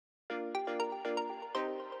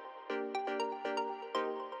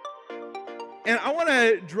And I want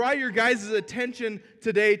to draw your guys' attention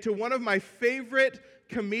today to one of my favorite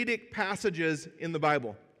comedic passages in the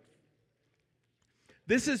Bible.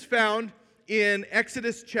 This is found in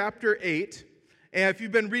Exodus chapter 8. And if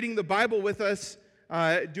you've been reading the Bible with us,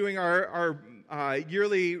 doing our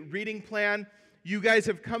yearly reading plan, you guys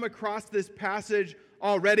have come across this passage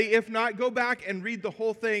already. If not, go back and read the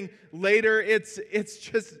whole thing later. It's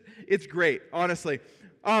great, honestly.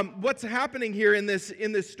 What's happening here in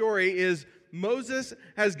this story is Moses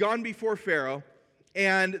has gone before Pharaoh,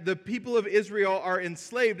 and the people of Israel are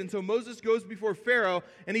enslaved. And so Moses goes before Pharaoh,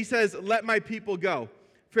 and he says, "Let my people go."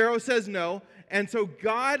 Pharaoh says no, and so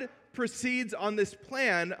God proceeds on this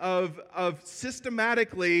plan of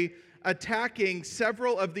systematically attacking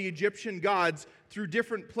several of the Egyptian gods through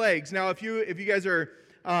different plagues. Now, if you guys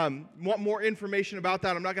want more information about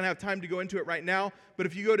that, I'm not going to have time to go into it right now, but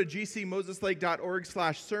if you go to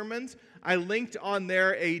gcmoseslake.org/sermons, I linked on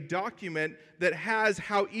there a document that has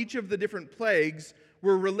how each of the different plagues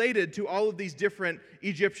were related to all of these different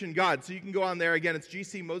Egyptian gods. So you can go on there. Again, it's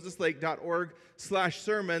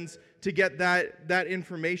gcmoseslake.org/sermons to get that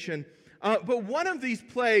information. But one of these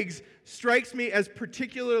plagues strikes me as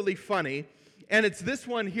particularly funny, and it's this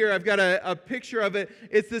one here. I've got a picture of it.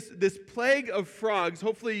 It's this plague of frogs.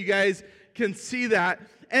 Hopefully you guys can see that.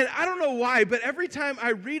 And I don't know why, but every time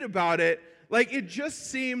I read about it, like, it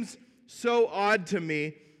just seems so odd to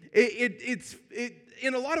me. It's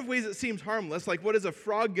in a lot of ways it seems harmless. Like, what is a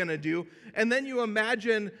frog going to do? And then you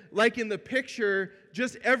imagine, like in the picture,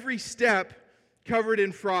 just every step covered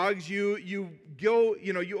in frogs. You go,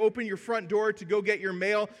 you open your front door to go get your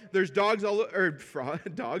mail. There's dogs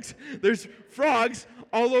There's frogs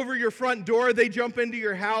all over your front door. They jump into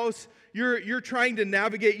your house. You're trying to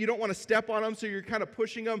navigate. You don't want to step on them, so you're kind of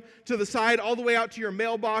pushing them to the side all the way out to your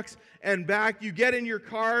mailbox and back. You get in your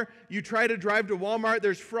car. You try to drive to Walmart.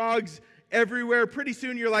 There's frogs everywhere. Pretty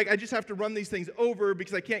soon you're like, I just have to run these things over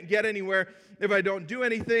because I can't get anywhere if I don't do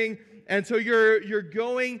anything. And so you're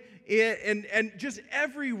going in, and just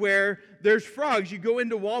everywhere there's frogs. You go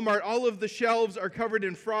into Walmart, all of the shelves are covered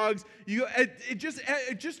in frogs.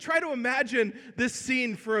 Just try to imagine this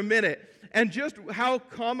scene for a minute and just how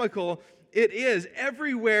comical it is.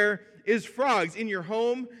 Everywhere is frogs. In your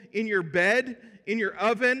home, in your bed, in your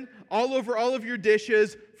oven, all over all of your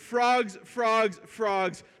dishes, frogs, frogs,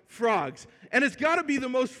 frogs, frogs. And it's got to be the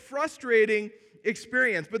most frustrating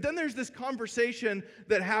experience. But then there's this conversation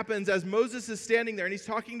that happens as Moses is standing there and he's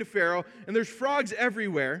talking to Pharaoh, and there's frogs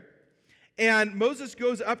everywhere. And Moses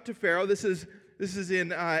goes up to Pharaoh. This is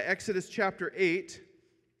in Exodus chapter 8.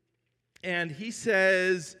 And he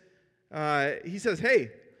says,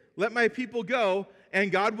 "Hey, let my people go,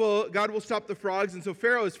 and God will stop the frogs." And so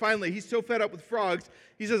Pharaoh he's so fed up with frogs,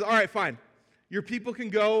 he says, "All right, fine. Your people can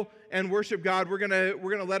go and worship God. We're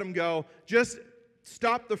gonna let them go. Just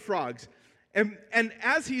stop the frogs." And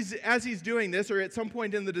as he's doing this, or at some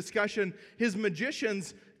point in the discussion, his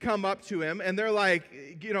magicians come up to him, and they're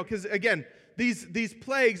like, because again, these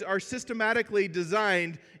plagues are systematically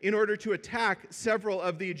designed in order to attack several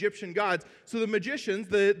of the Egyptian gods. So the magicians,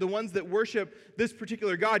 the ones that worship this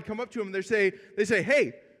particular god, come up to him and they say,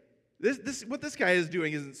 "Hey, what this guy is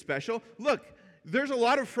doing isn't special. Look, there's a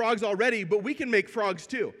lot of frogs already, but we can make frogs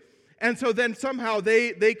too." And so then somehow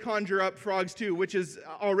they conjure up frogs too, which is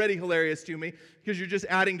already hilarious to me because you're just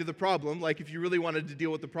adding to the problem. Like, if you really wanted to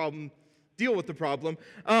deal with the problem, deal with the problem.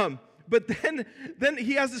 But then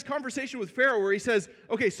he has this conversation with Pharaoh where he says,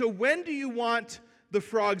 "Okay, so when do you want the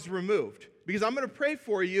frogs removed? Because I'm going to pray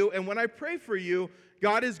for you, and when I pray for you,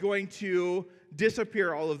 God is going to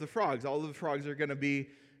disappear all of the frogs. All of the frogs are going to be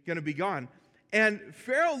gone." And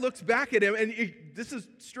Pharaoh looks back at him, and this is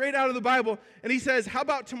straight out of the Bible, and he says, "How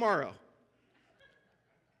about tomorrow?"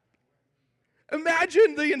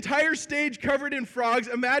 Imagine the entire stage covered in frogs.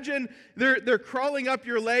 Imagine they're crawling up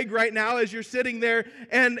your leg right now as you're sitting there,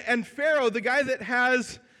 and Pharaoh, the guy that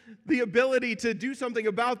has the ability to do something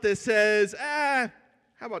about this, says, "How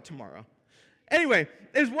about tomorrow?" Anyway,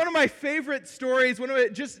 it's one of my favorite stories,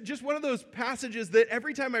 just one of those passages that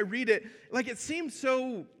every time I read it, like, it seems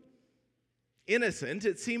so innocent,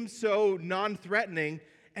 it seems so non-threatening,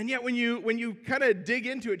 and yet when you kind of dig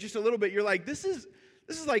into it just a little bit, you're like, this is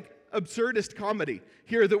like absurdist comedy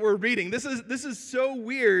here that we're reading. This is so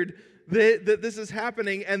weird that this is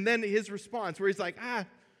happening. And then his response, where he's like,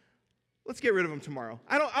 let's get rid of them tomorrow.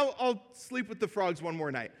 I'll sleep with the frogs one more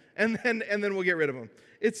night, and then we'll get rid of them.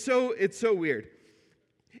 It's so weird.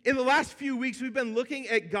 In the last few weeks, we've been looking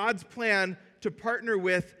at God's plan to partner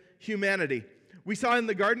with humanity. We saw in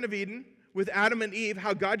the Garden of Eden with Adam and Eve,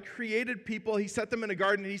 how God created people. He set them in a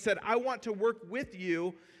garden, and he said, I want to work with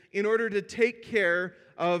you in order to take care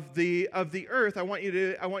of the earth. I want you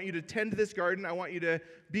to tend this garden. I want you to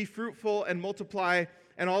be fruitful and multiply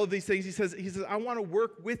and all of these things. He says, I want to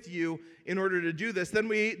work with you in order to do this. Then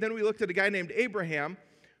we looked at a guy named Abraham,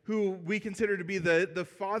 who we consider to be the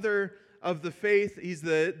father of the faith. He's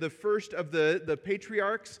the first of the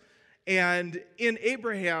patriarchs. And in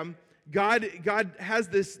Abraham, God has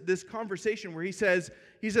this conversation where he says,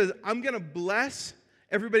 I'm going to bless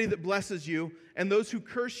everybody that blesses you, and those who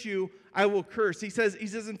curse you, I will curse. He says,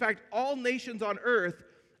 in fact, all nations on earth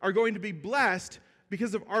are going to be blessed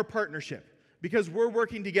because of our partnership, because we're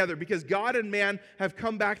working together, because God and man have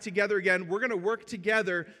come back together again. We're going to work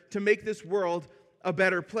together to make this world a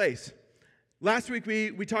better place. Last week,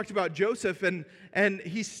 we talked about Joseph, and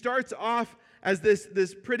he starts off as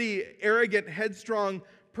this pretty arrogant, headstrong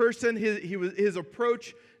person. His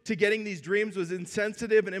approach to getting these dreams was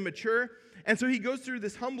insensitive and immature. And so he goes through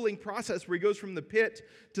this humbling process where he goes from the pit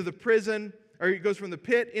to the prison, or he goes from the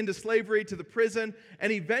pit into slavery to the prison,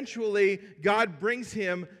 and eventually God brings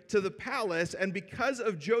him to the palace. And because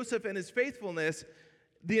of Joseph and his faithfulness,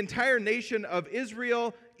 the entire nation of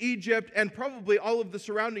Israel, Egypt, and probably all of the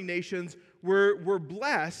surrounding nations were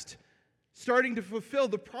blessed, starting to fulfill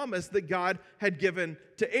the promise that God had given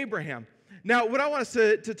to Abraham. Now, what I want us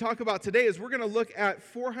to talk about today is we're going to look at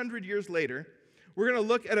 400 years later. We're going to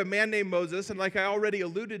look at a man named Moses, and like I already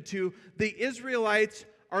alluded to, the Israelites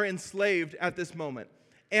are enslaved at this moment.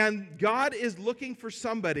 And God is looking for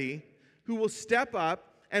somebody who will step up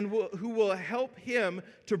and who will help him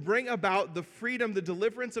to bring about the freedom, the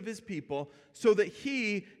deliverance of his people, so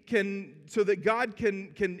that God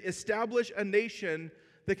can establish a nation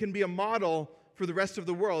that can be a model for the rest of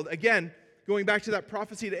the world. Again, going back to that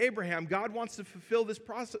prophecy to Abraham, God wants to fulfill this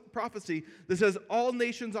prophecy that says all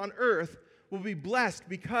nations on earth will be blessed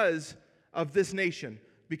because of this nation,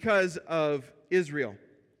 because of Israel.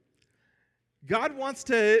 God wants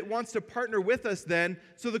to partner with us then.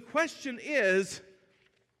 So the question is,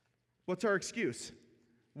 what's our excuse?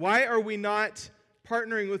 Why are we not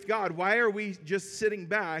partnering with God? Why are we just sitting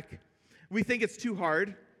back? We think it's too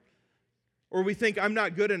hard, or we think I'm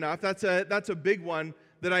not good enough. That's a big one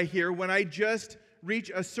that I hear. When I just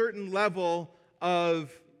reach a certain level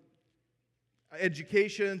of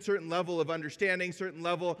education, certain level of understanding, certain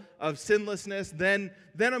level of sinlessness, then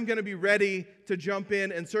I'm going to be ready to jump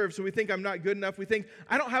in and serve. So we think I'm not good enough. We think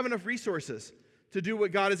I don't have enough resources to do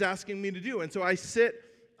what God is asking me to do. And so I sit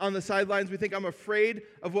on the sidelines. We think I'm afraid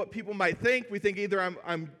of what people might think. We think either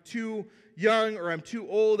I'm too young or I'm too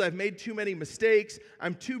old. I've made too many mistakes.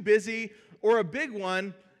 I'm too busy. Or a big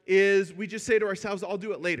one is we just say to ourselves, I'll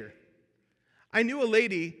do it later. I knew a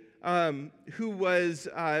lady who was,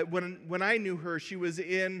 when I knew her, she was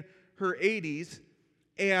in her 80s,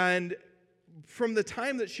 and from the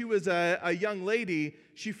time that she was a young lady,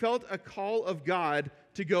 she felt a call of God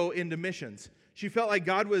to go into missions. She felt like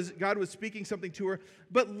God was speaking something to her,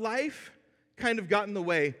 but life kind of got in the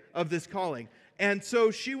way of this calling. And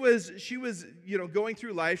so she was going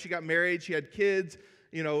through life. She got married, she had kids,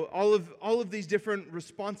 all of these different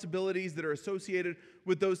responsibilities that are associated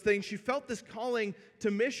with those things. She felt this calling to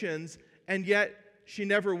missions, and yet she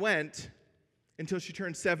never went until she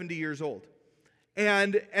turned 70 years old.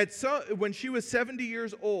 And when she was 70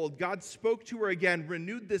 years old, God spoke to her again,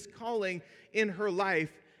 renewed this calling in her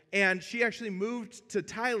life, and she actually moved to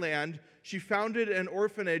Thailand. She founded an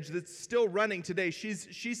orphanage that's still running today. She's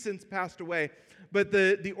since passed away. But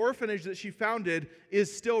the orphanage that she founded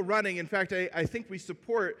is still running. In fact, I think we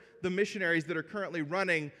support the missionaries that are currently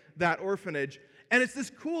running that orphanage. And it's this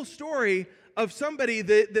cool story of somebody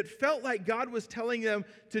that felt like God was telling them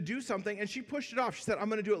to do something, and she pushed it off. She said, I'm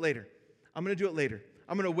going to do it later. I'm going to do it later.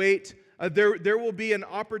 I'm going to wait. There will be an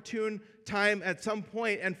opportune time at some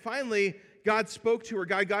point. And finally, God spoke to her.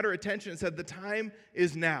 God got her attention and said, the time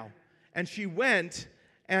is now. And she went,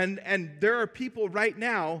 and there are people right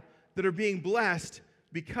now that are being blessed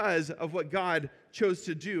because of what God chose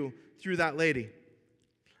to do through that lady.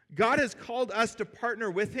 God has called us to partner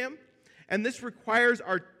with him, and this requires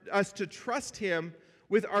us to trust him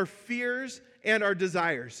with our fears and our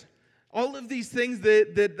desires. All of these things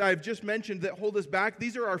that I've just mentioned that hold us back,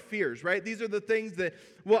 these are our fears, right? These are the things that,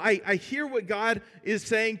 I hear what God is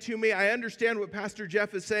saying to me. I understand what Pastor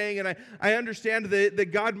Jeff is saying, and I understand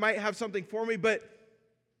that God might have something for me, but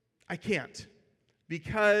I can't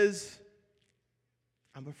because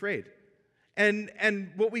I'm afraid.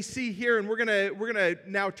 And what we see here, and we're gonna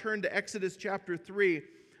now turn to Exodus chapter 3.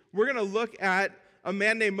 We're gonna look at a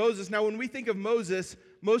man named Moses. Now, when we think of Moses,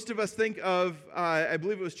 most of us think of, I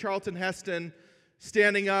believe it was Charlton Heston,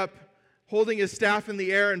 standing up, holding his staff in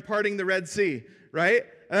the air and parting the Red Sea, right?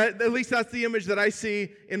 At least that's the image that I see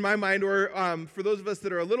in my mind. Or for those of us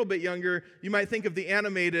that are a little bit younger, you might think of the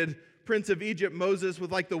animated Prince of Egypt, Moses,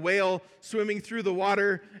 with like the whale swimming through the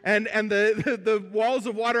water and the walls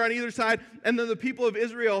of water on either side, and then the people of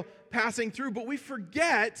Israel passing through. But we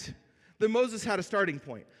forget that Moses had a starting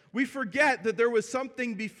point. We forget that there was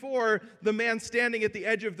something before the man standing at the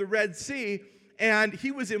edge of the Red Sea, and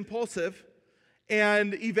he was impulsive,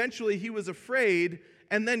 and eventually he was afraid,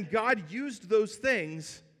 and then God used those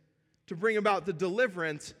things to bring about the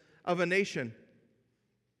deliverance of a nation.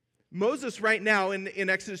 Moses right now in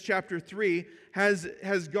Exodus chapter 3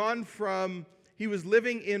 has gone from, he was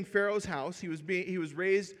living in Pharaoh's house, he was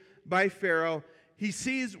raised by Pharaoh. He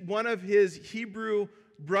sees one of his Hebrew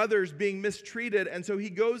brothers being mistreated, and so he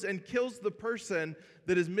goes and kills the person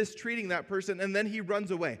that is mistreating that person, and then he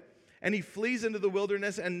runs away. And he flees into the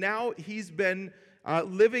wilderness, and now he's been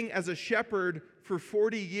living as a shepherd for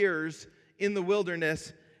 40 years in the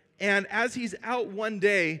wilderness. And as he's out one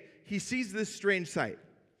day, he sees this strange sight.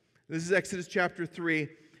 This is Exodus chapter 3.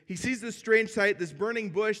 He sees this strange sight, this burning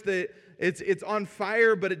bush that it's on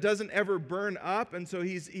fire, but it doesn't ever burn up. And so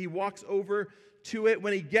he walks over to it.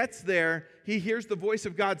 When he gets there, he hears the voice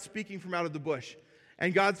of God speaking from out of the bush.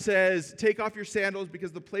 And God says, "Take off your sandals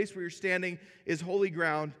because the place where you're standing is holy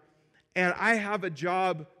ground. And I have a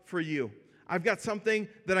job for you. I've got something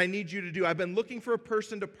that I need you to do. I've been looking for a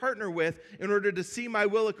person to partner with in order to see my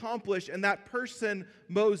will accomplished, and that person,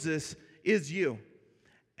 Moses, is you."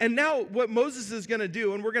 And now what Moses is going to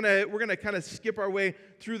do, and we're going to kind of skip our way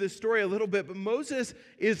through this story a little bit, but Moses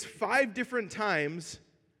is 5 different times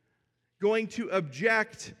going to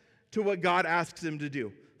object to what God asks him to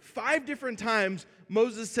do. 5 different times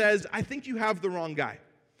Moses says, "I think you have the wrong guy."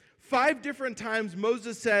 5 different times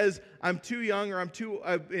Moses says, "I'm too young," or "I'm too,"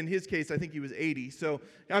 in his case, I think he was 80, so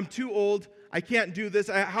 "I'm too old. I can't do this.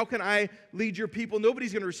 How can I lead your people?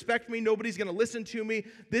 Nobody's going to respect me. Nobody's going to listen to me.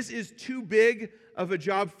 This is too big of a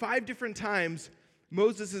job." 5 different times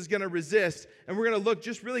Moses is going to resist, and we're going to look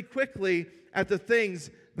just really quickly at the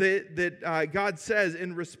things that God says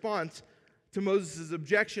in response to Moses'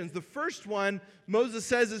 objections. The first one Moses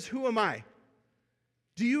says is, "Who am I?"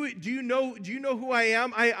 Do you know who I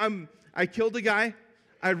am? I killed a guy.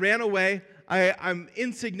 I ran away. I'm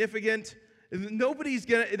insignificant.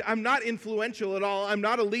 I'm not influential at all. I'm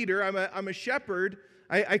not a leader. I'm a shepherd.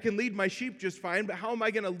 I can lead my sheep just fine, but how am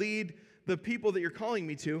I going to lead the people that you're calling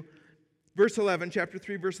me to? Verse 11, chapter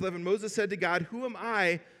 3, verse 11, Moses said to God, "Who am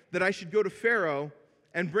I that I should go to Pharaoh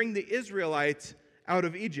and bring the Israelites out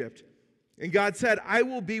of Egypt?" And God said, "I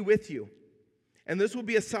will be with you. And this will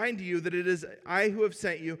be a sign to you that it is I who have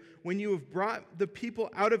sent you. When you have brought the people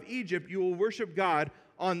out of Egypt, you will worship God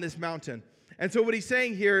on this mountain." And so what he's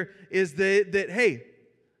saying here is that hey,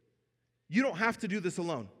 you don't have to do this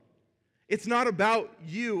alone. It's not about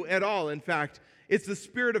you at all. In fact, it's the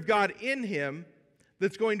Spirit of God in him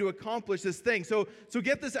that's going to accomplish this thing. So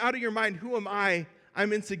get this out of your mind. Who am I?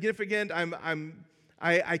 I'm insignificant.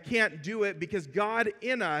 I can't do it, because God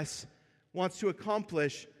in us wants to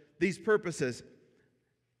accomplish these purposes.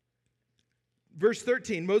 Verse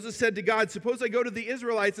 13, Moses said to God, "Suppose I go to the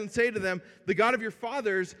Israelites and say to them, 'The God of your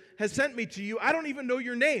fathers has sent me to you.' I don't even know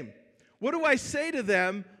your name. What do I say to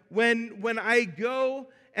them when I go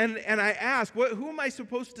and I ask, who am I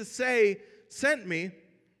supposed to say sent me?"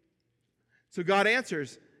 So God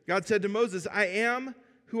answers. God said to Moses, "I am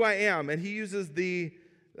who I am." And he uses the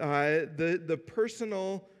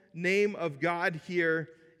personal name of God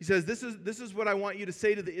here. He says, this is what I want you to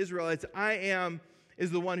say to the Israelites. "I am is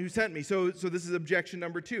the one who sent me." So this is objection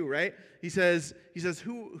number 2, right? He says,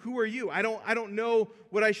 who are you? I don't know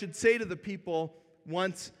what I should say to the people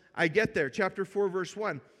once I get there. Chapter 4, verse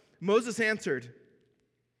 1. Moses answered,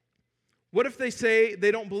 "What if they say they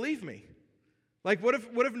don't believe me? Like, what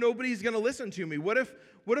if nobody's going to listen to me? What if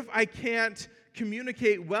I can't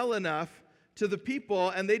communicate well enough to the people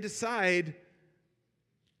and they decide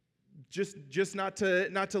just not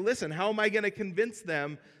to listen? How am I going to convince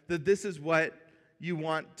them that this is what you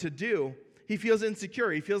want to do?" He feels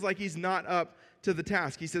insecure. He feels like he's not up to the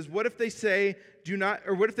task. He says, what if they do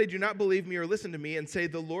not believe me or listen to me and say,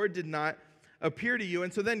 'The Lord did not appear to you'?"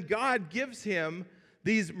 And so then God gives him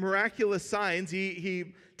these miraculous signs.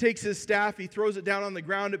 He takes his staff, he throws it down on the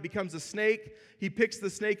ground, it becomes a snake. He picks the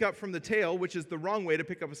snake up from the tail, which is the wrong way to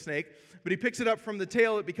pick up a snake, but he picks it up from the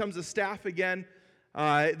tail, it becomes a staff again.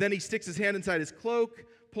 Then he sticks his hand inside his cloak,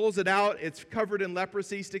 pulls it out, it's covered in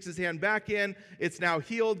leprosy, sticks his hand back in, it's now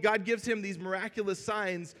healed. God gives him these miraculous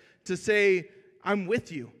signs to say, "I'm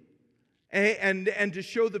with you," and to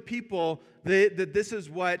show the people that this is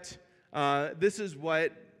what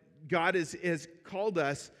God has called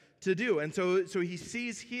us to do. And so he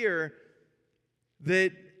sees here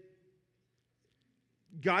that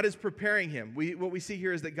God is preparing him. What we see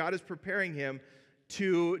here is that God is preparing him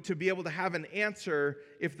to be able to have an answer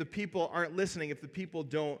if the people aren't listening, if the people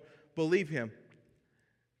don't believe him.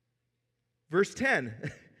 Verse 10,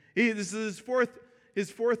 this is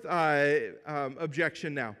his fourth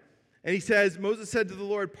objection now. And he says, Moses said to the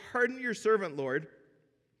Lord, "Pardon your servant, Lord.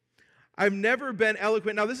 I've never been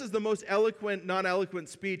eloquent." Now, this is the most eloquent, non-eloquent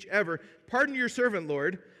speech ever. "Pardon your servant,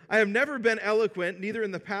 Lord. I have never been eloquent, neither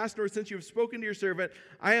in the past nor since you have spoken to your servant.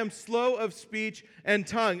 I am slow of speech and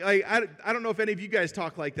tongue." I don't know if any of you guys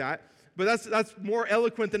talk like that, but that's more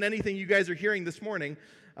eloquent than anything you guys are hearing this morning,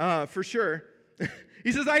 for sure.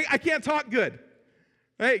 He says, I can't talk good.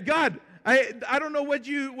 Right? God, I don't know what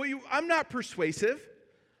you, I'm not persuasive.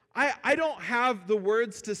 I don't have the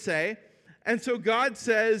words to say. And so God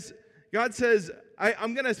says,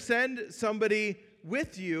 I'm going to send somebody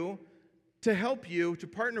with you to help you, to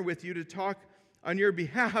partner with you, to talk on your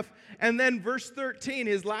behalf. And then verse 13,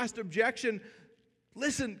 his last objection,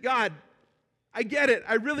 "Listen, God, I get it.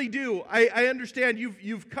 I really do. I understand.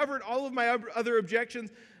 You've covered all of my other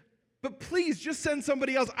objections, but please just send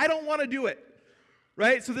somebody else. I don't want to do it."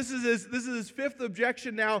 Right? So this is his fifth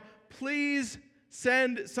objection now. Please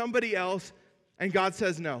send somebody else. And God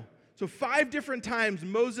says no. So 5 different times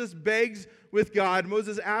Moses begs with God.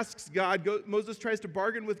 Moses asks God. Moses tries to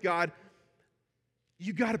bargain with God.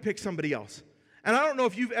 You got to pick somebody else. And I don't know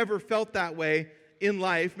if you've ever felt that way in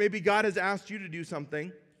life. Maybe God has asked you to do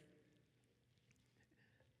something.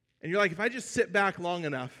 And you're like, if I just sit back long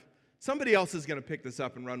enough, somebody else is going to pick this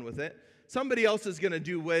up and run with it. Somebody else is going to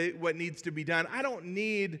do what needs to be done. I don't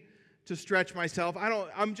need to stretch myself.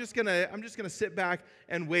 I'm just going to sit back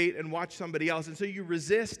and wait and watch somebody else. And so you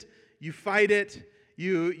resist, you fight it,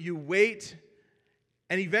 you wait,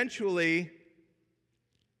 and eventually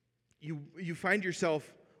you find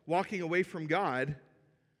yourself walking away from God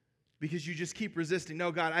because you just keep resisting.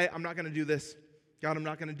 No, God, I'm not going to do this. God, I'm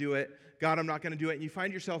not going to do it. God, I'm not going to do it. And you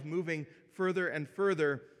find yourself moving further and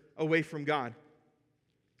further away from God.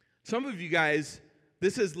 Some of you guys,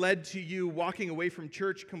 this has led to you walking away from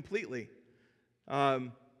church completely.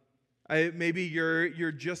 Maybe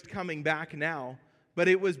you're just coming back now, but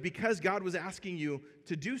it was because God was asking you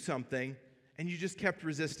to do something, and you just kept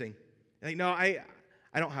resisting. Like, no, I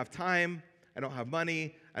don't have time. I don't have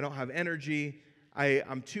money. I don't have energy.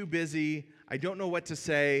 I'm too busy. I don't know what to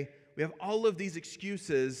say. We have all of these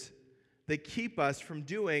excuses that keep us from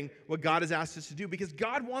doing what God has asked us to do, because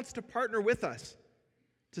God wants to partner with us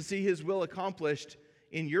to see his will accomplished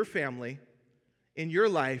in your family, in your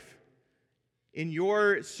life, in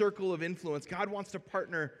your circle of influence. God wants to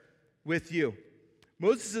partner with you.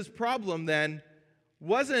 Moses' problem then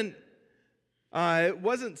wasn't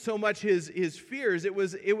so much his fears. It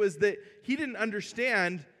was that he didn't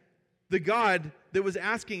understand the God that was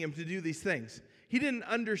asking him to do these things. He didn't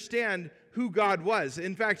understand who God was.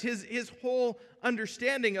 In fact, his whole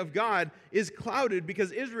understanding of God is clouded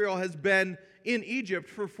because Israel has been in Egypt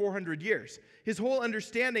for 400 years. His whole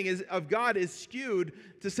understanding of God is skewed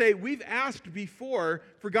to say, we've asked before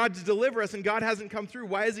for God to deliver us, and God hasn't come through.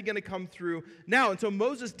 Why is he going to come through now? And so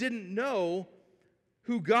Moses didn't know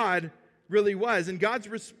who God really was. And God's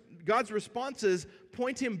responses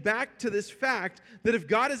point him back to this fact that if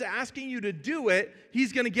God is asking you to do it,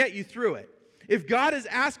 he's going to get you through it. If God is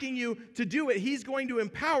asking you to do it, he's going to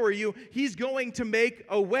empower you. He's going to make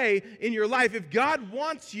a way in your life. If God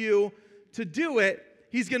wants you to do it,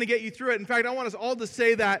 he's going to get you through it. In fact, I want us all to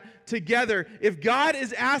say that together. If God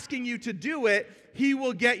is asking you to do it, he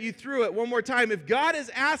will get you through it. One more time. If God is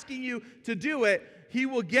asking you to do it, he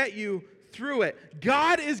will get you through it.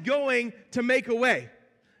 God is going to make a way.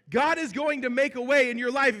 God is going to make a way in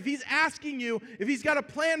your life. If he's asking you, if he's got a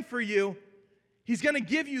plan for you, he's going to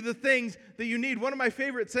give you the things that you need. One of my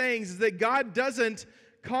favorite sayings is that God doesn't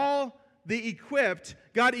call the equipped,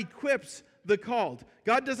 God equips the called.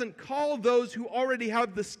 God doesn't call those who already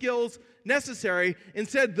have the skills necessary.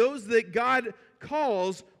 Instead, those that God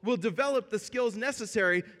calls will develop the skills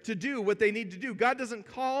necessary to do what they need to do. God doesn't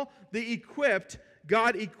call the equipped,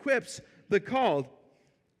 God equips the called.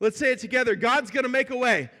 Let's say it together. God's going to make a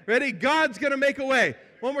way. Ready? God's going to make a way.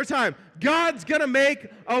 One more time. God's going to make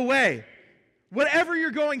a way. Whatever you're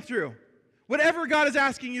going through, whatever God is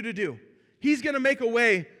asking you to do, he's going to make a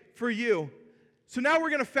way for you. So now we're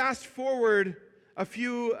going to fast forward a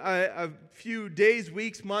few days,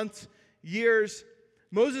 weeks, months, years.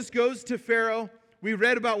 Moses goes to Pharaoh We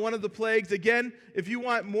read about one of the plagues. Again, if you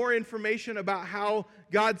want more information about how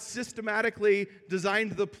God systematically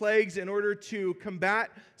designed the plagues in order to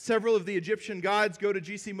combat several of the Egyptian gods, go to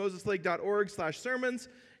gcmoseslake.org/sermons,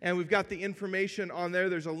 and we've got the information on there.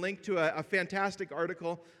 There's a link to a fantastic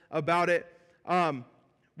article about it.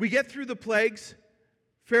 We get through the plagues.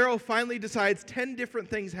 Pharaoh finally decides 10 different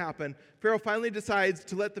things happen. Pharaoh finally decides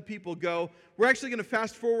to let the people go. We're actually going to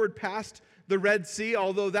fast forward past the Red Sea,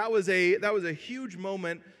 although that was a huge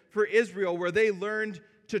moment for Israel where they learned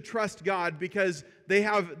to trust God because they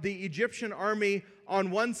have the Egyptian army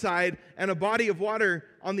on one side and a body of water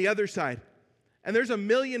on the other side. And there's 1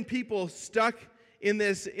 million people stuck in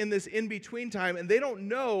this in-between time, and they don't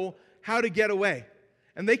know how to get away.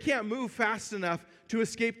 And they can't move fast enough to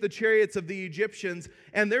escape the chariots of the Egyptians,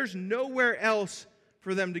 and there's nowhere else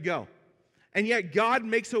for them to go. And yet God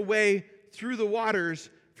makes a way through the waters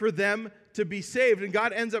for them to be saved, and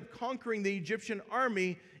God ends up conquering the Egyptian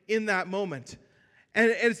army in that moment.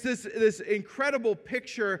 And it's this incredible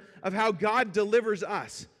picture of how God delivers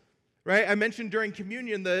us, right? I mentioned during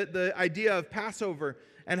communion the idea of Passover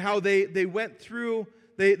and how they went through,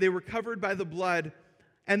 they were covered by the blood,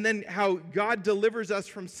 and then how God delivers us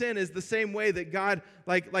from sin is the same way that God,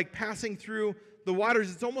 like passing through the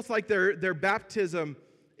waters, it's almost like their baptism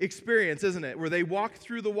experience, isn't it? Where they walk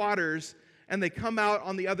through the waters and they come out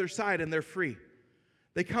on the other side and they're free.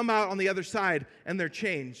 They come out on the other side and they're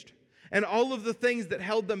changed. And all of the things that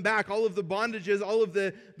held them back, all of the bondages, all of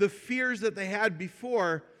the fears that they had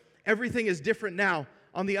before, everything is different now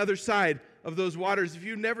on the other side of those waters. If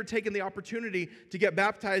you've never taken the opportunity to get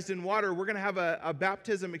baptized in water, we're going to have a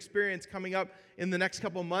baptism experience coming up in the next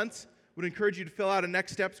couple months. Would encourage you to fill out a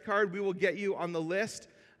next steps card. We will get you on the list.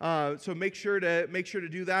 So make sure to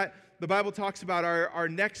do that. The Bible talks about our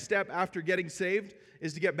next step after getting saved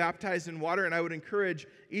is to get baptized in water, and I would encourage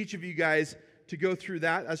each of you guys to go through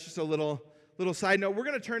that. That's just a little side note. We're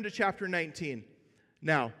going to turn to chapter 19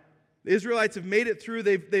 now. The Israelites have made it through.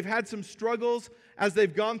 They've had some struggles as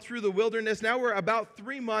they've gone through the wilderness. Now we're about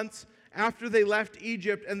 3 months after they left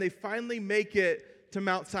Egypt, and they finally make it to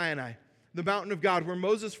Mount Sinai, the mountain of God, where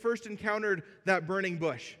Moses first encountered that burning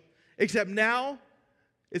bush. Except now,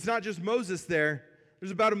 it's not just Moses there.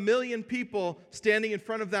 There's about 1 million people standing in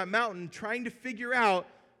front of that mountain trying to figure out,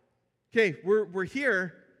 okay, we're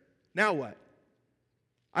here, now what?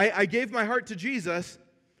 I gave my heart to Jesus.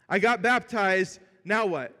 I got baptized, now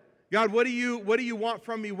what? God, what do you want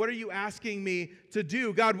from me? What are you asking me to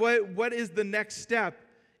do? God, what is the next step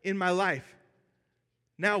in my life?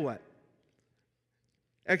 Now what?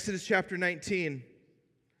 Exodus chapter 19,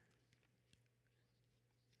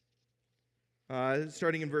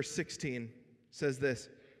 starting in verse 16, says this.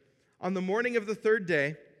 On the morning of the third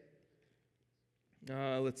day,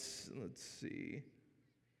 let's see.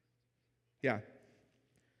 Yeah.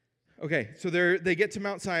 Okay, so they get to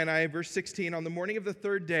Mount Sinai, verse 16. On the morning of the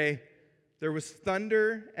third day, there was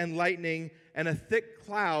thunder and lightning and a thick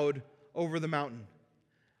cloud over the mountain.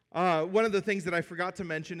 One of the things that I forgot to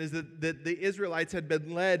mention is that the Israelites had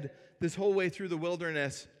been led this whole way through the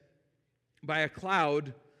wilderness by a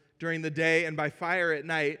cloud during the day and by fire at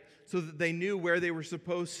night so that they knew where they were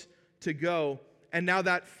supposed to go. And now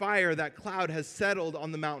that fire, that cloud has settled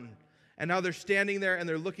on the mountain. And now they're standing there and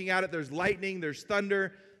they're looking at it. There's lightning, there's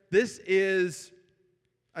thunder. This is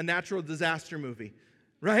a natural disaster movie,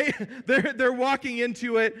 right? They're walking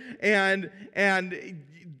into it, and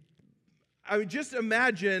I mean, just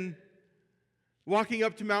imagine walking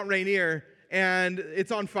up to Mount Rainier and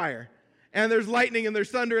it's on fire, and there's lightning and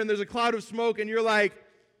there's thunder and there's a cloud of smoke, and you're like,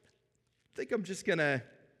 I think I'm just gonna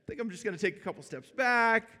take a couple steps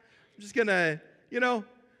back. I'm just gonna,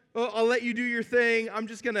 I'll let you do your thing. I'm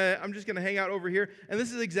just gonna hang out over here. And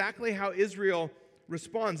this is exactly how Israel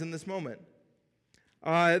responds in this moment.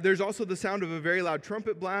 There's also the sound of a very loud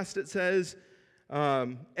trumpet blast, it says.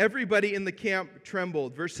 Everybody in the camp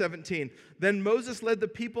trembled. Verse 17. Then Moses led the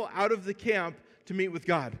people out of the camp to meet with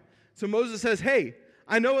God. So Moses says, hey,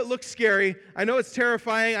 I know it looks scary. I know it's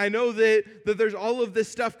terrifying. I know that there's all of this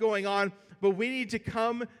stuff going on, but we need to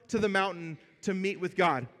come to the mountain to meet with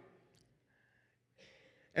God.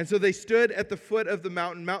 And so they stood at the foot of the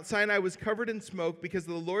mountain. Mount Sinai was covered in smoke because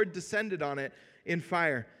the Lord descended on it in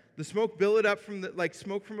fire. The smoke billowed up like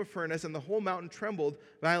smoke from a furnace, and the whole mountain trembled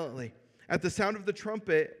violently. As the sound of the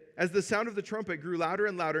trumpet grew louder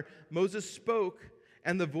and louder, Moses spoke,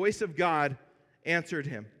 and the voice of God answered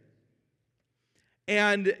him.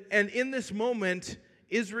 And in this moment,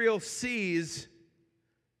 Israel sees,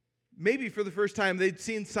 maybe for the first time, they'd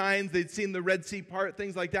seen signs, they'd seen the Red Sea part,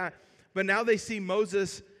 things like that, but now they see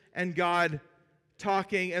Moses and God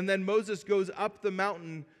talking, and then Moses goes up the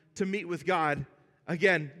mountain to meet with God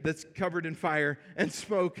again, that's covered in fire and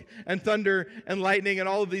smoke and thunder and lightning and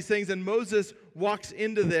all of these things. And Moses walks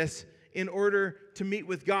into this in order to meet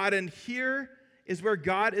with God. And here is where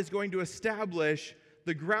God is going to establish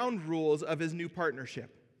the ground rules of his new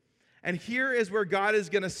partnership. And here is where God is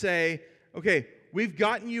going to say, okay, we've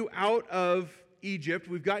gotten you out of Egypt,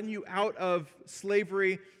 we've gotten you out of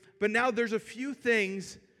slavery, but now there's a few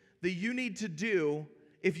things that you need to do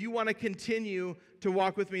if you want to continue to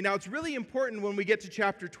walk with me. Now, it's really important when we get to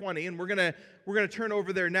chapter 20, and we're gonna turn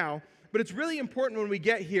over there now, but it's really important when we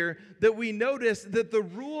get here that we notice that the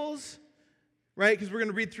rules, right, because we're going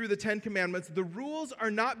to read through the 10 Commandments, the rules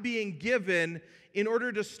are not being given in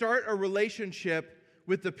order to start a relationship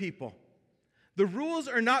with the people. The rules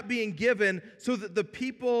are not being given so that the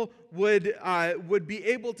people would be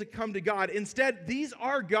able to come to God. Instead, these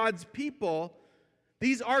are God's people.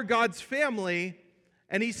 These are God's family.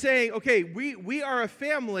 And he's saying, okay, we are a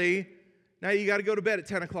family. Now you got to go to bed at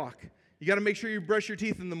 10 o'clock. You got to make sure you brush your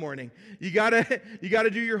teeth in the morning. You got to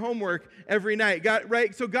do your homework every night.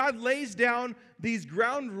 Right? So God lays down these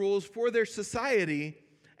ground rules for their society.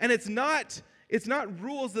 And it's not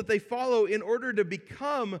rules that they follow in order to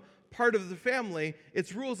become part of the family.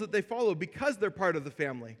 It's rules that they follow because they're part of the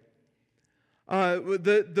family.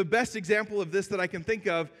 The best example of this that I can think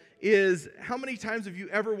of is, how many times have you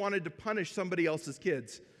ever wanted to punish somebody else's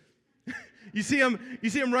kids? You see them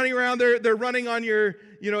running around. They're running on your,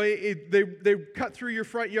 they cut through your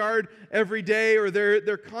front yard every day, or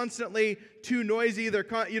they're constantly too noisy.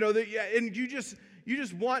 And you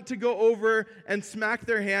just want to go over and smack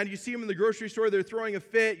their hand. You see them in the grocery store. They're throwing a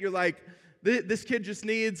fit. You're like, this kid just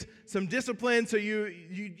needs some discipline, so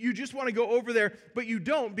you just want to go over there, but you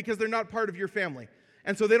don't, because they're not part of your family.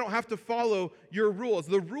 And so they don't have to follow your rules.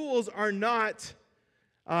 The rules are not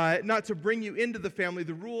to bring you into the family.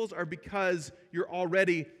 The rules are because you're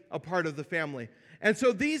already a part of the family. And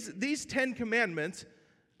so these 10 Commandments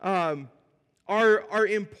are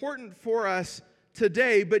important for us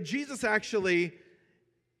today, but Jesus actually,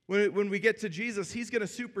 when we get to Jesus, he's going to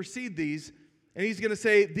supersede these. And he's going to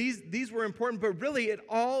say, these were important, but really it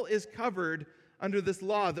all is covered under this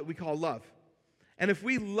law that we call love. And if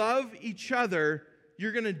we love each other,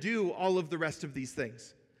 you're going to do all of the rest of these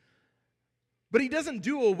things. But he doesn't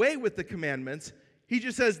do away with the commandments. He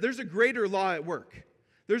just says there's a greater law at work.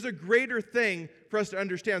 There's a greater thing for us to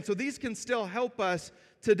understand. So these can still help us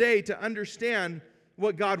today to understand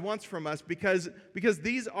what God wants from us, because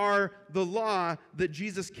these are the law that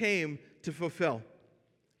Jesus came to fulfill.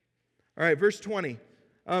 All right, verse 20.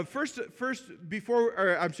 Chapter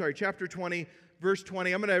 20, verse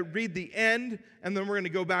 20. I'm going to read the end, and then we're going to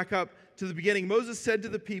go back up to the beginning. Moses said to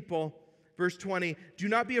the people, verse 20, "Do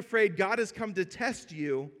not be afraid. God has come to test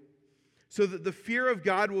you, so that the fear of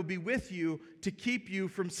God will be with you to keep you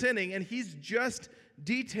from sinning." And he's just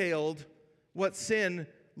detailed what sin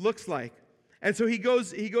looks like. And so he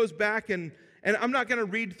goes back, and I'm not going to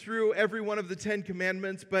read through every one of the 10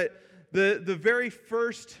 Commandments, but the very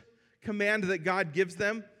first command that God gives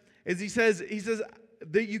them is he says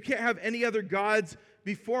that you can't have any other gods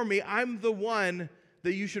before me. I'm the one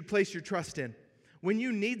that you should place your trust in. When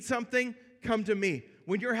you need something, come to me.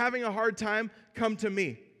 When you're having a hard time, come to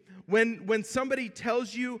me. When somebody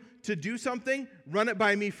tells you to do something, run it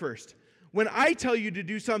by me first. When I tell you to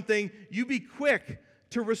do something, you be quick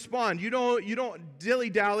to respond. You don't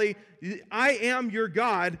dilly-dally. I am your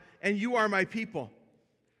God, and you are my people.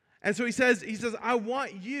 And so he says, I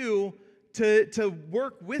want you to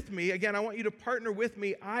work with me. Again, I want you to partner with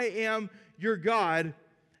me. I am your God,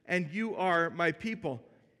 and you are my people.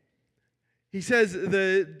 He says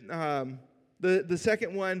the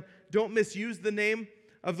second one, don't misuse the name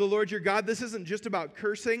of the Lord your God. This isn't just about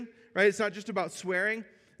cursing, right? It's not just about swearing.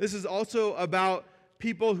 This is also about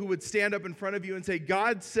people who would stand up in front of you and say,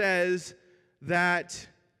 God says that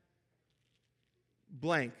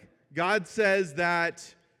blank. God says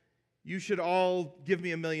that you should all give me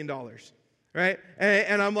 $1 million, right?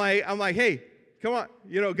 And I'm like, hey, come on.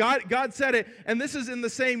 God said it. And this is in the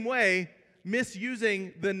same way,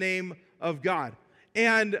 misusing the name of God.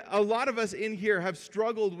 And a lot of us in here have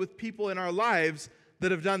struggled with people in our lives that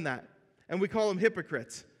have done that. And we call them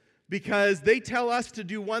hypocrites, because they tell us to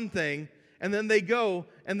do one thing, and then they go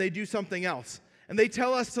and they do something else. And they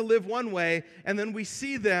tell us to live one way, and then we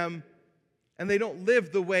see them, and they don't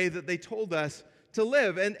live the way that they told us to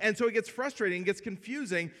live. And so it gets frustrating, it gets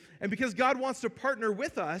confusing. And because God wants to partner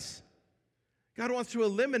with us, God wants to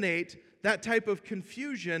eliminate that type of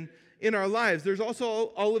confusion in our lives. There's also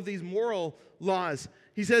all of these moral laws.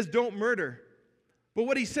 He says, don't murder. But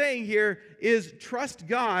what he's saying here is trust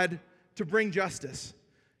God to bring justice.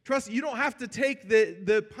 Trust, you don't have to take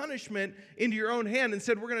the punishment into your own hand.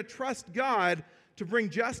 Instead, we're going to trust God to bring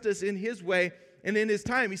justice in His way and in His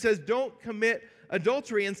time. He says, don't commit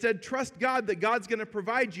adultery. Instead, trust God that God's going to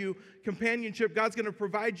provide you companionship. God's going to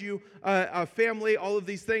provide you a family, all of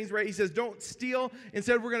these things, right? He says, don't steal.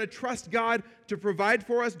 Instead, we're going to trust God to provide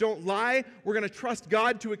for us. Don't lie. We're going to trust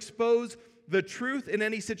God to expose the truth in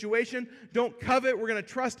any situation. Don't covet. We're going to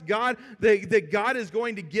trust God that God is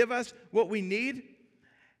going to give us what we need.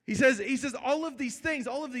 He says all of these things,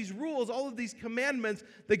 all of these rules, all of these commandments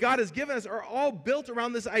that God has given us are all built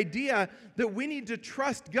around this idea that we need to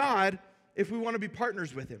trust God if we want to be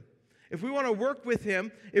partners with Him. If we want to work with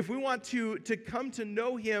Him, if we want to come to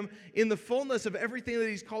know Him in the fullness of everything that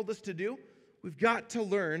He's called us to do, we've got to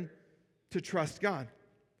learn to trust God.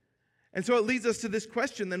 And so it leads us to this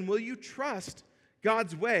question then, will you trust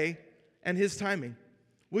God's way and His timing?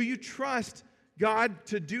 Will you trust God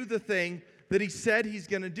to do the thing that He said He's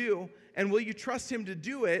going to do, and will you trust Him to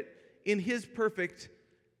do it in His perfect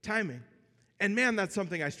timing? And man, that's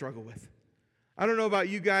something I struggle with. I don't know about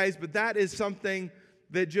you guys, but that is something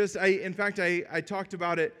that I talked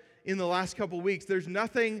about it in the last couple weeks. There's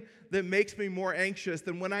nothing that makes me more anxious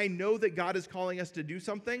than when I know that God is calling us to do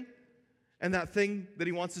something, and that thing that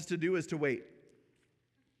He wants us to do is to wait.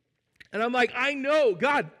 And I'm like, I know,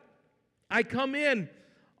 God, I come in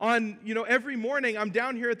on, every morning I'm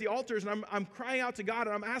down here at the altars and I'm crying out to God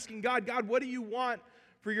and I'm asking God, what do you want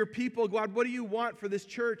for your people? God, what do you want for this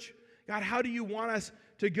church? God, how do you want us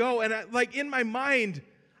to go? And in my mind,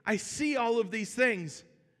 I see all of these things.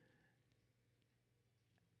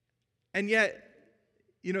 And yet,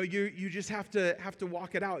 you just have to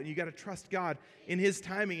walk it out, and you got to trust God in His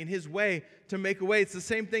timing, in His way to make a way. It's the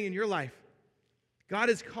same thing in your life. God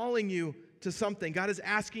is calling you to something. God is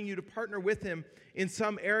asking you to partner with Him in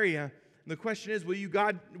some area. And the question is, will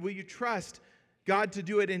you trust God to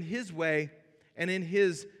do it in His way and in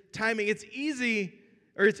His timing? It's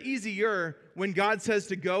easier when God says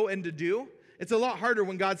to go and to do. It's a lot harder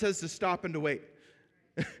when God says to stop and to wait.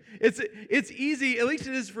 It's easy, at least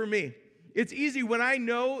it is for me. It's easy when I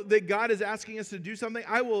know that God is asking us to do something,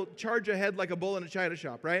 I will charge ahead like a bull in a china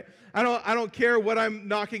shop, right? I don't care what I'm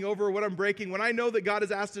knocking over or what I'm breaking. When I know that God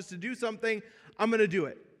has asked us to do something, I'm going to do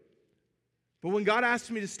it. But when God asks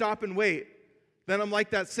me to stop and wait, then I'm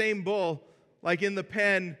like that same bull, like in the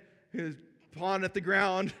pen, pawing at the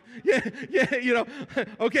ground.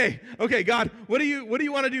 Okay, God, what do you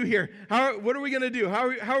want to do here? What are we going to do? How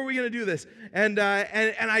are we going to do this? And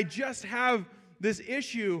I just have this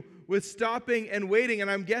issue with stopping and waiting, and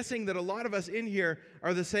I'm guessing that a lot of us in here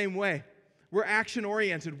are the same way. We're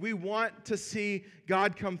action-oriented. We want to see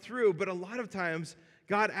God come through, but a lot of times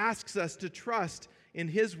God asks us to trust in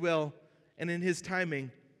His will and in His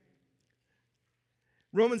timing.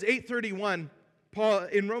 Romans 8:31,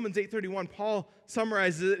 Paul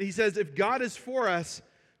summarizes it. He says, if God is for us,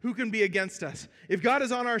 who can be against us? If God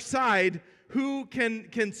is on our side, who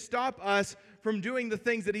can stop us from doing the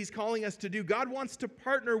things that He's calling us to do? God wants to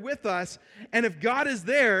partner with us, and if God is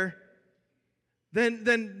there,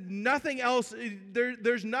 then nothing else,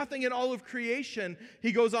 there's nothing in all of creation,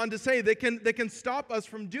 he goes on to say, that can stop us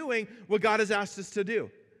from doing what God has asked us to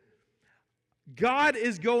do. God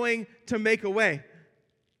is going to make a way.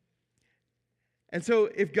 And so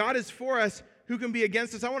if God is for us, who can be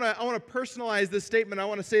against us? I want to personalize this statement. I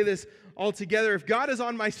want to say this all together. If God is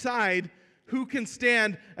on my side, who can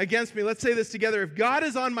stand against me? Let's say this together. If God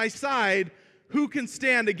is on my side, who can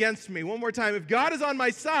stand against me? One more time. If God is on my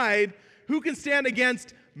side, who can stand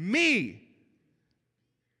against me?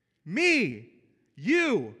 Me.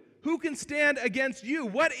 You. Who can stand against you?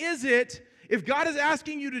 What is it if God is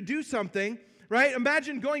asking you to do something, right?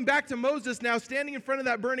 Imagine going back to Moses now, standing in front of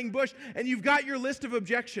that burning bush, and you've got your list of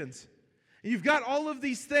objections. You've got all of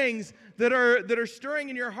these things that are stirring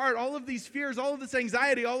in your heart, all of these fears, all of this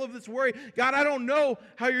anxiety, all of this worry. God, I don't know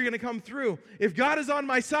how you're going to come through. If God is on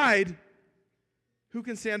my side, who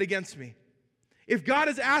can stand against me? If God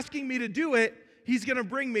is asking me to do it, He's going to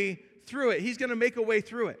bring me through it. He's going to make a way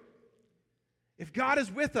through it. If God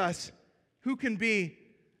is with us, who can be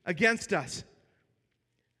against us?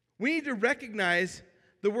 We need to recognize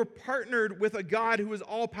that we're partnered with a God who is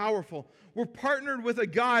all-powerful. We're partnered with a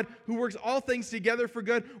God who works all things together for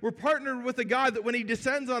good. We're partnered with a God that when He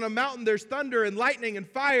descends on a mountain, there's thunder and lightning and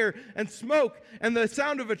fire and smoke and the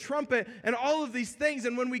sound of a trumpet and all of these things.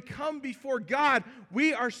 And when we come before God,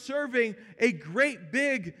 we are serving a great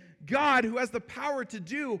big God who has the power to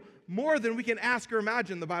do more than we can ask or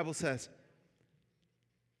imagine, the Bible says.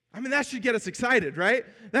 I mean, that should get us excited, right?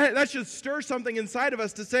 That should stir something inside of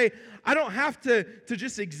us to say, I don't have to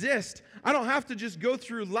just exist. I don't have to just go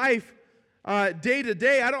through life day to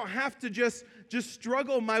day. I don't have to just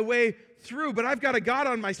struggle my way through, but I've got a God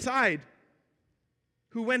on my side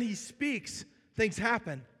who, when he speaks, things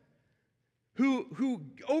happen. Who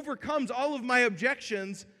overcomes all of my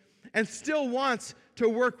objections and still wants to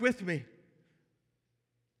work with me.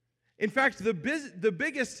 In fact, the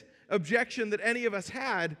biggest objection that any of us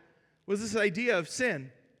had was this idea of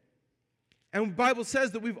sin. And the Bible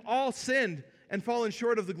says that we've all sinned and fallen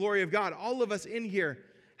short of the glory of God. All of us in here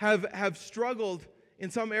have struggled in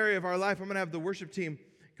some area of our life. I'm going to have the worship team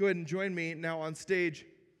go ahead and join me now on stage.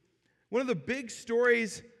 One of the big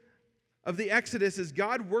stories of the Exodus is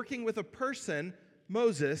God working with a person,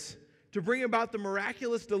 Moses, to bring about the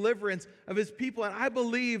miraculous deliverance of his people. And I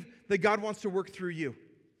believe that God wants to work through you.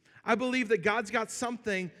 I believe that God's got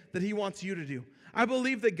something that he wants you to do. I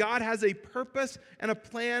believe that God has a purpose and a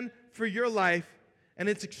plan for your life, and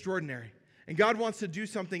it's extraordinary. And God wants to do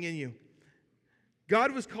something in you.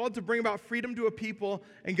 God was called to bring about freedom to a people,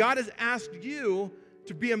 and God has asked you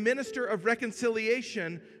to be a minister of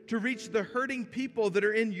reconciliation to reach the hurting people that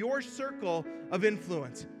are in your circle of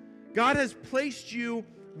influence. God has placed you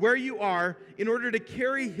where you are in order to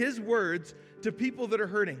carry his words to people that are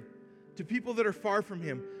hurting, to people that are far from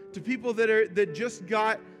him, to people that just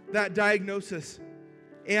got that diagnosis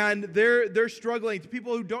and they're struggling, to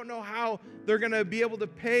people who don't know how they're going to be able to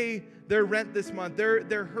pay their rent this month.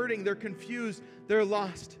 They're hurting, they're confused, they're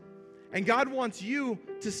lost. And God wants you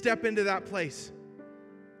to step into that place.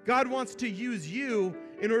 God wants to use you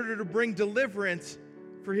in order to bring deliverance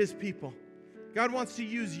for his people. God wants to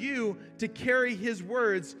use you to carry his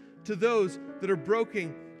words to those that are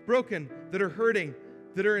broken, that are hurting,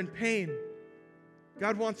 that are in pain.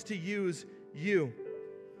 God wants to use you.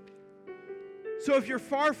 So if you're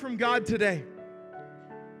far from God today,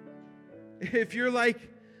 if you're like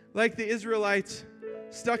the Israelites,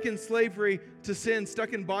 stuck in slavery to sin,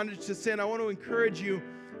 stuck in bondage to sin, I want to encourage you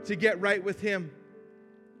to get right with him.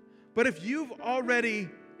 But if you've already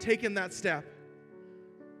taken that step,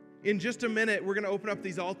 in just a minute, we're going to open up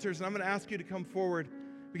these altars, and I'm going to ask you to come forward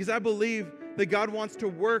because I believe that God wants to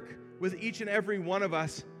work with each and every one of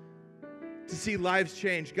us to see lives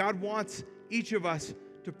change. God wants each of us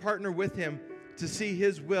to partner with him to see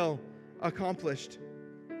his will accomplished.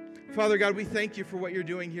 Father God, we thank you for what you're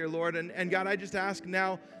doing here, Lord. And God, I just ask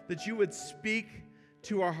now that you would speak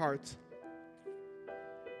to our hearts.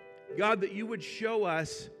 God, that you would show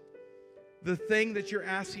us the thing that you're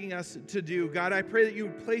asking us to do. God, I pray that you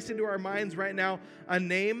would place into our minds right now a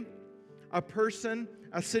name, a person,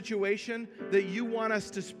 a situation that you want us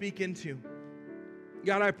to speak into.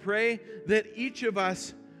 God, I pray that each of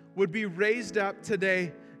us would be raised up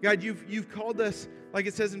today. God, you've called us, like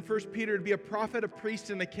it says in 1 Peter, to be a prophet, a priest,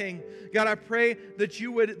 and a king. God, I pray that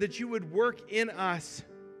you would work in us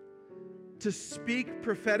to speak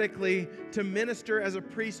prophetically, to minister as a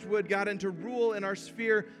priest would, God, and to rule in our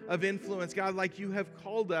sphere of influence, God, like you have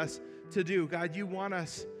called us to do. God, you want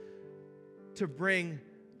us to bring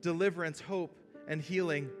deliverance, hope, and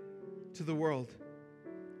healing to the world.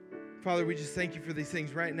 Father, we just thank you for these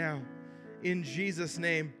things right now. In Jesus'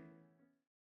 name.